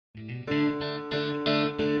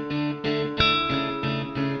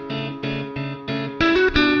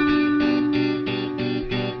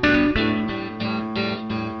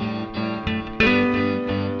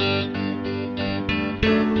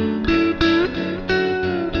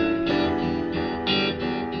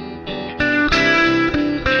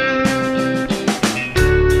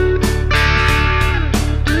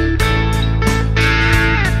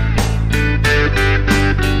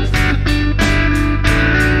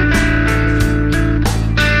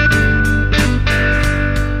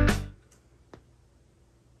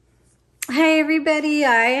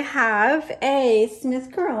Lastly, I have a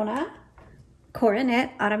Smith Corona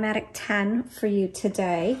Coronet Automatic 10 for you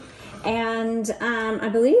today. And I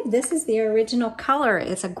believe this is the original color.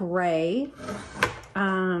 It's a gray.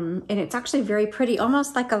 And it's actually very pretty,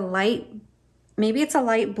 almost like a light, maybe it's a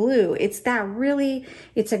light blue. It's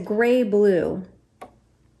a gray blue.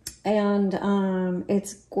 And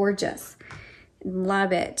it's gorgeous.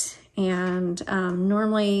 Love it. And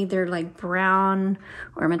normally they're like brown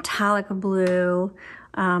or metallic blue,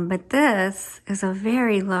 but this is a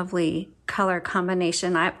very lovely color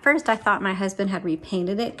combination. At first I thought my husband had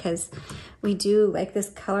repainted it because we do like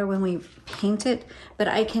this color when we paint it, but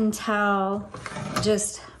I can tell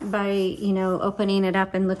just by, you know, opening it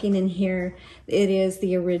up and looking in here, it is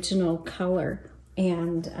the original color.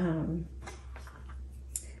 And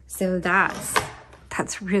so that's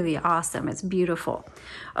really awesome. It's beautiful.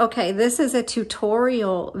 Okay, this is a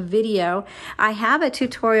tutorial video. I have a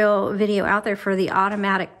tutorial video out there for the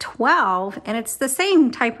Automatic 12, and it's the same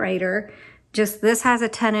typewriter, just this has a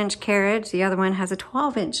 10-inch carriage, the other one has a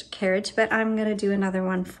 12-inch carriage, but I'm gonna do another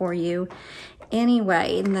one for you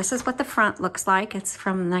anyway. And this is what the front looks like. It's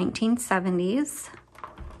from 1970s.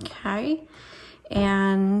 Okay,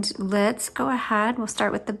 and let's go ahead. We'll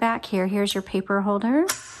start with the back here. Here's your paper holder.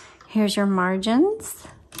 Here's your margins.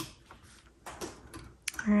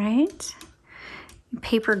 All right,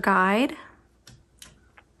 paper guide.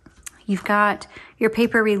 You've got your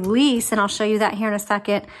paper release, and I'll show you that here in a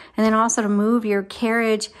second. And then also to move your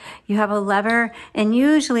carriage, you have a lever, and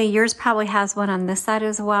usually yours probably has one on this side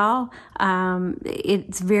as well.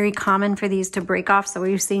 It's very common for these to break off. So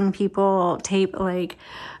we've seen people tape like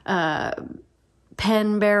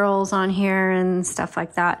pen barrels on here and stuff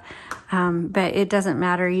like that. But it doesn't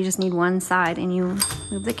matter. You just need one side, and you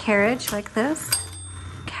move the carriage like this.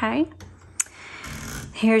 Okay.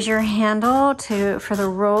 Here's your handle for the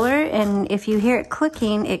roller, and if you hear it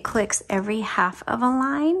clicking, it clicks every half of a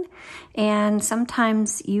line, and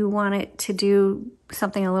sometimes you want it to do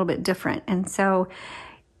something a little bit different. And so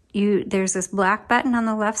there's this black button on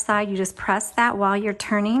the left side. You just press that while you're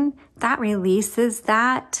turning. That releases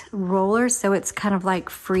that roller, so it's kind of like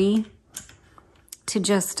free to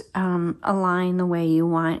just align the way you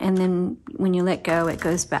want. And then when you let go, it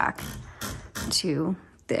goes back to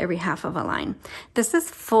every half of a line. This is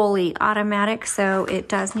fully automatic, so it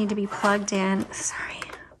does need to be plugged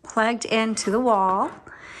into the wall,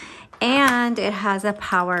 and it has a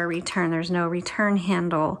power return. There's no return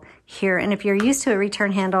handle here. And if you're used to a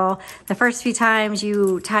return handle, the first few times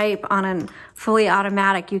you type on a fully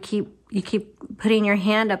automatic, you keep putting your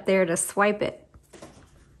hand up there to swipe it,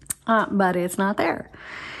 but it's not there.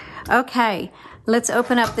 Okay, let's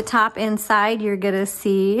open up the top inside. You're gonna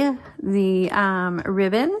see the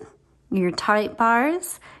ribbon, your type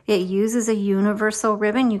bars. It uses a universal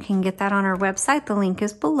ribbon. You can get that on our website. The link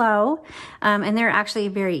is below. And they're actually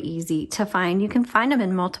very easy to find. You can find them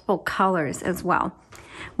in multiple colors as well.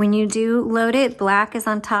 When you do load it, black is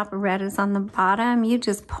on top, red is on the bottom. You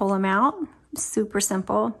just pull them out. Super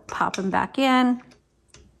simple. Pop them back in.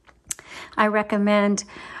 I recommend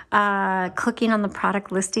clicking on the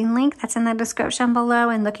product listing link that's in the description below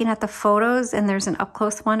and looking at the photos, and there's an up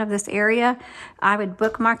close one of this area. I would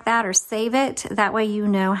bookmark that or save it. That way you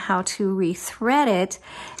know how to rethread it.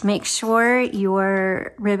 Make sure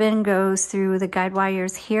your ribbon goes through the guide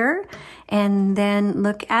wires here, and then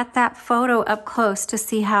look at that photo up close to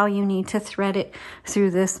see how you need to thread it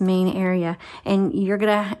through this main area. And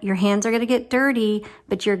your hands are gonna get dirty,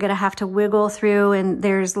 but you're gonna have to wiggle through, and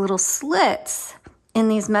there's little slits in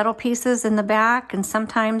these metal pieces in the back, and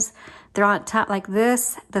sometimes they're on top like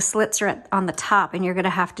this. The slits are on the top, and you're gonna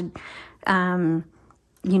have to,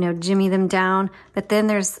 you know, jimmy them down. But then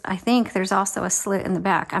I think there's also a slit in the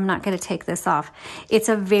back. I'm not gonna take this off. It's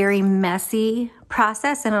a very messy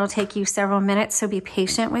process, and it'll take you several minutes, so be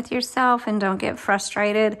patient with yourself and don't get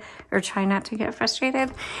frustrated, or try not to get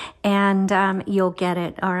frustrated, and you'll get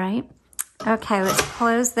it, all right? Okay, let's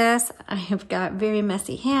close this. I have got very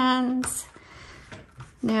messy hands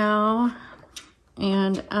now,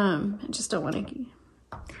 and I just don't want to.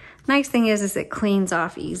 Nice thing is it cleans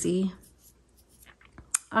off easy,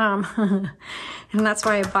 and that's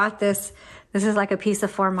why I bought this. This is like a piece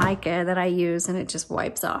of Formica that I use, and it just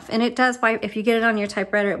wipes off. And it does wipe, if you get it on your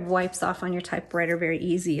typewriter, it wipes off on your typewriter very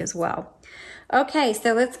easy as well. Okay,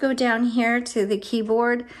 so let's go down here to the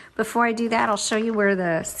keyboard. Before I do that, I'll show you where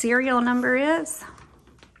the serial number is.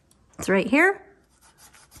 It's right here,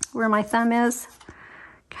 where my thumb is.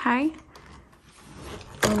 Okay,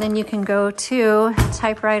 and then you can go to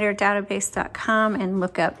typewriterdatabase.com and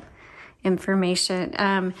look up information.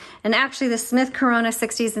 And actually the Smith Corona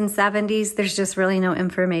 60s and 70s, there's just really no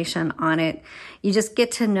information on it. You just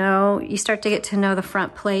get to know, you start to get to know the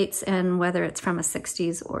front plates and whether it's from a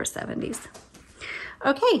 60s or 70s.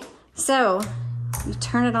 Okay, so you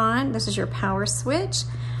turn it on. This is your power switch.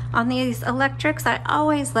 On these electrics, I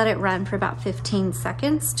always let it run for about 15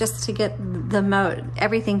 seconds just to get the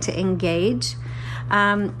everything to engage.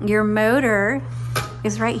 Your motor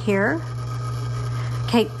is right here.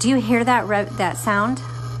 Okay, do you hear that sound?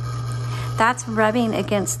 That's rubbing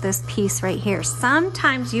against this piece right here.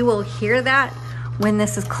 Sometimes you will hear that when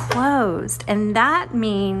this is closed, and that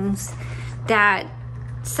means that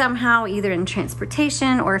somehow either in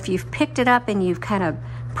transportation or if you've picked it up and you've kind of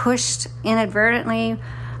pushed inadvertently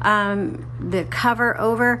the cover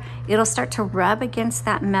over, it'll start to rub against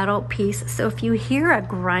that metal piece. So if you hear a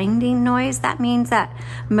grinding noise, that means that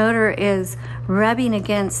motor is rubbing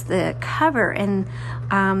against the cover. And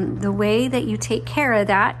the way that you take care of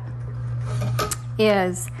that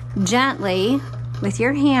is gently with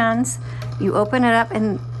your hands, you open it up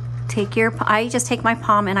and I just take my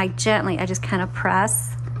palm and I just kind of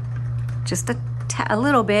press just a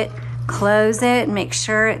little bit, close it and make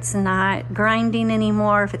sure it's not grinding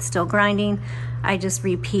anymore. If it's still grinding, I just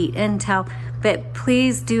repeat until, but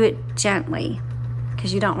please do it gently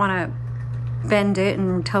because you don't want to bend it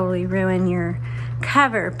and totally ruin your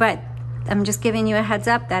cover. But I'm just giving you a heads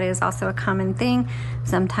up, that is also a common thing.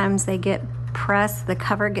 Sometimes they get pressed, the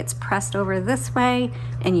cover gets pressed over this way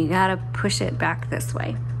and you gotta push it back this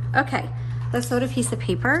way. Okay, let's load a piece of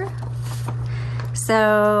paper.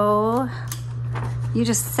 So you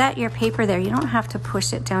just set your paper there. You don't have to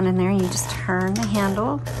push it down in there. You just turn the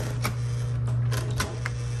handle.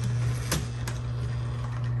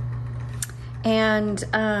 And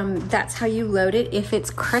that's how you load it. If it's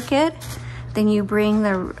crooked, then you bring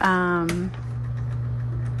the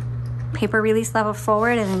paper release level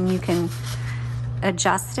forward and then you can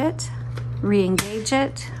adjust it, re-engage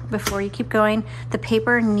it before you keep going. The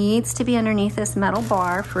paper needs to be underneath this metal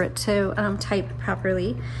bar for it to type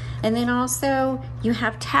properly. And then also you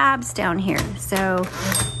have tabs down here. So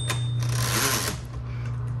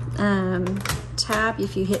tab,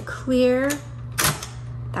 if you hit clear,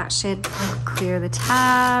 that should clear the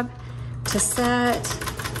tab. To set,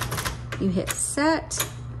 you hit set,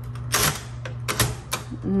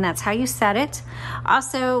 and that's how you set it.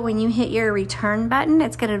 Also, when you hit your return button,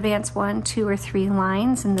 it's going to advance 1, 2, or 3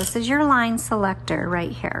 lines, and this is your line selector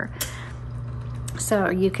right here.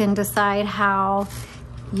 So you can decide how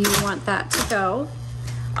you want that to go.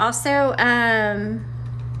 Also,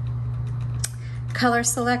 color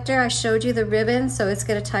selector, I showed you the ribbon, so it's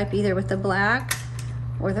going to type either with the black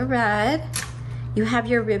or the red. You have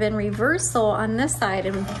your ribbon reversal on this side,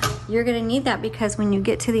 and you're going to need that because when you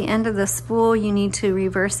get to the end of the spool, you need to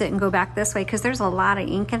reverse it and go back this way because there's a lot of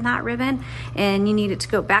ink in that ribbon and you need it to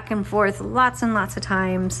go back and forth lots and lots of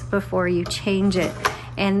times before you change it.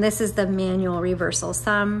 And this is the manual reversal.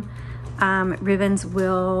 Some ribbons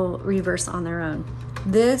will reverse on their own.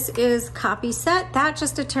 This is copy set. That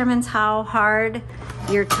just determines how hard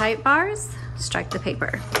your type bars strike the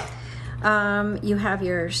paper. You have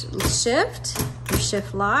your shift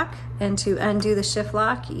lock, and to undo the shift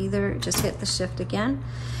lock, either just hit the shift again.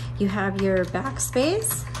 You have your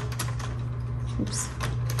backspace. Oops.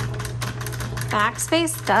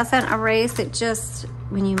 Backspace doesn't erase, it just,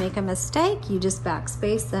 when you make a mistake, you just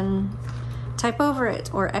backspace and type over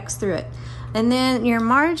it or X through it. And then your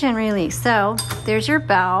margin release. So there's your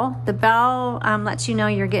bell. The bell lets you know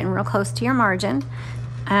you're getting real close to your margin.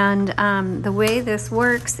 And the way this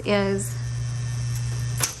works is,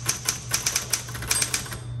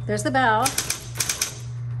 there's the bell.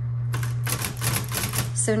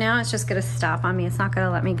 So now it's just gonna stop on me. It's not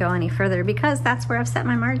gonna let me go any further because that's where I've set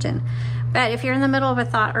my margin. But if you're in the middle of a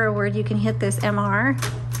thought or a word, you can hit this MR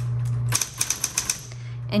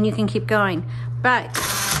and you can keep going. But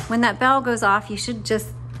when that bell goes off, you should just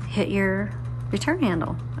hit your return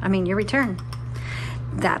handle. I mean, your return.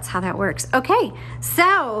 That's how that works. Okay,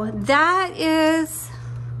 so that is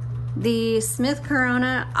the Smith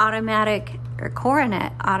Corona Automatic, or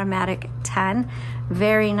Coronet Automatic 10.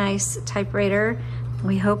 Very nice typewriter.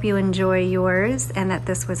 We hope you enjoy yours and that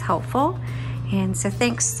this was helpful. And so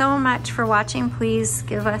thanks so much for watching. Please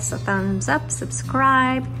give us a thumbs up,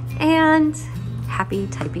 subscribe, and happy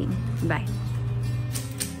typing. Bye.